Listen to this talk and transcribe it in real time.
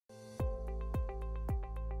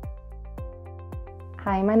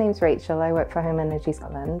Hi, my name's Rachel. I work for Home Energy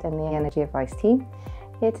Scotland in the Energy Advice team.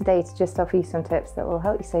 Here today to just offer you some tips that will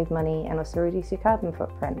help you save money and also reduce your carbon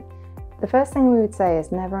footprint. The first thing we would say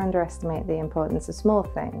is never underestimate the importance of small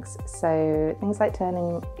things. So things like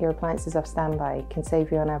turning your appliances off standby can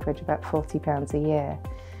save you on average about £40 a year.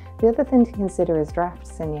 The other thing to consider is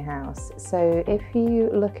drafts in your house. So if you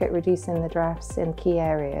look at reducing the drafts in key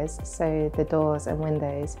areas, so the doors and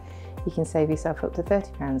windows, you can save yourself up to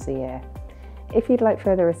 £30 a year. If you'd like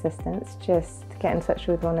further assistance, just get in touch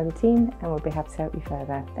with one of the team and we'll be happy to help you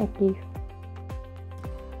further. Thank you.